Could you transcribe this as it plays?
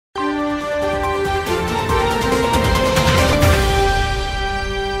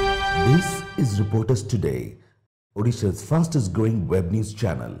is Reporters Today, Odisha's fastest growing web news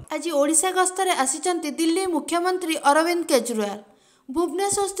channel. आज ओडिशा गस्तरे आसिचंती दिल्ली मुख्यमंत्री अरविंद केजरीवाल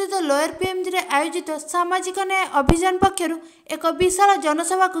भुवनेश्वर स्थित लोअर पीएमजी रे आयोजित सामाजिक न्याय अभियान पक्षरु एक विशाल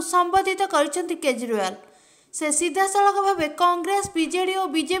जनसभा को संबोधित करिसेंती केजरीवाल। से सीधासलख भाव कांग्रेस बीजेडी और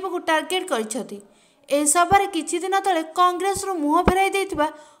बीजेपी को टार्गेट करिसेंती। एही सभारे किछि दिन तले कांग्रेस रो मुह फेराई देथिबा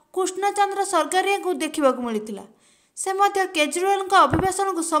कृष्णचंद्र सरगरिया को देखिबा को मिलिथिला। से मध्य केजरीवाल को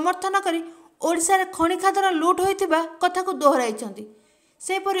अभिभाषण को समर्थन करी ओडिशा रे खनि खादान लूट होइथिबा कथा को दोहराइछंती।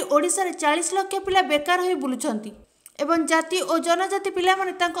 सेपरि ओडिशा रे 40 लाख पिला बेकार होई बुलुछंती एवं जाति और जनजाति पिला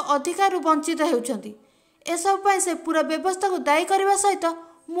माने तांको अधिकार वंचित हेउछंती। एसब पय से पूरा व्यवस्था को दायी करबा सहित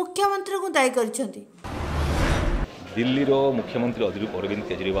मुख्यमंत्री को दायी करिछंती। दिल्ली रो मुख्यमंत्री अरविंद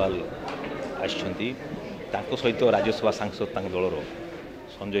केजरीवाल आछंती तांको सहित राज्यसभा सांसद तांको दलरो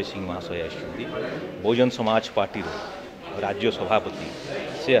संजय सिंह महाशय आछंती। बहुजन समाज पार्टी रो राज्य सभापति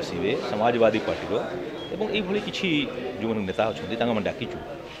से आसवे समाजवादी पार्टी रो एवं एई भली किछि जो नेता अछंती तांको हम डाकिछु।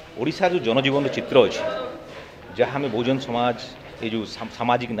 ओडिसा जो जनजीवन चित्र अछि जहाँ हमें बहुजन समाज ये जो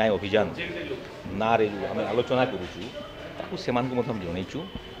सामाजिक न्याय अभियान ना रे जो हमें आलोचना करूँ ताकू से जनईचु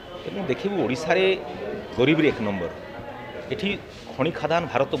एवं देखू ओडिशा रे गरीबी एक नंबर एठी खनि खादान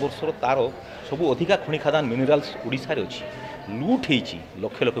भारत वर्षर तार सबू अधिका खनि खादान मिनराल्स ओडिशा रे अछि लूट होइछि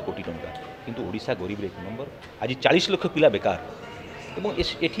लक्ष लक्ष कोटी टंका किंतु ओडिशा गरीबी एक नंबर। आज 40 लाख पिला बेकार एवं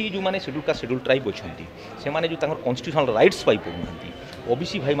एठी जो माने शेड्यूल ट्राइब अछंती से माने जो तांकर कॉन्स्टिट्यूशनल राइट्स पाई पड़ुनांती।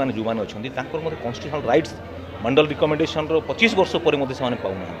 ओबीसी भाई माने जो माने अछंती तांकर मते कॉन्स्टिट्यूशनल राइट्स मंडल रिकमेंडेशन रो 25 वर्ष पर मते से माने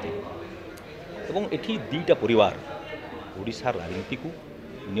पाउनांती। एवं एठी दीटा परिवार ओडिशा राजनीति को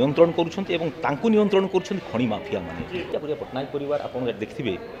नियंत्रण करूछंती एवं तांको नियंत्रण करूछंती खनि माफिया माने। पटनायक परिवार आपन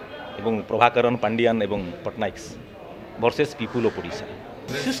देखथिबे एवं प्रभाकरण पांडियान एवं पटनायक्स versus people of Odisha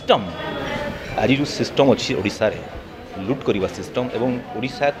system. आज जो सिस्टम अछि ओडिशा रे लूट करिवा सिस्टम एवं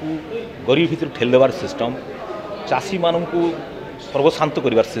ओडिशा को गरीब भितर ठेल देवार सिस्टम, चाषी मानन को सर्वशांत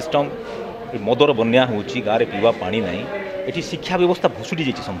करिवार सिस्टम, मदर बन्या होची गारे पीवा पानी नाही, एठी शिक्षा व्यवस्था भुसुडी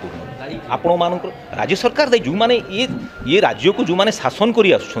जाइछि संपूर्ण। आपण मानक राज्य सरकार दे जो माने ये राज्य को जो माने शासन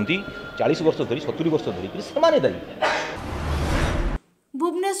करि आछुछंती 40 वर्ष धरि 70 वर्ष धरि से माने दायी।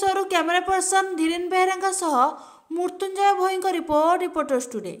 भुवनेश्वर कैमरा पर्सन धीरेन बेहरांगा सह मृत्युंजय भोईंको रिपोर्ट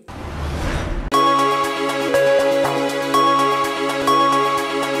रिपोर्टर्स टुडे।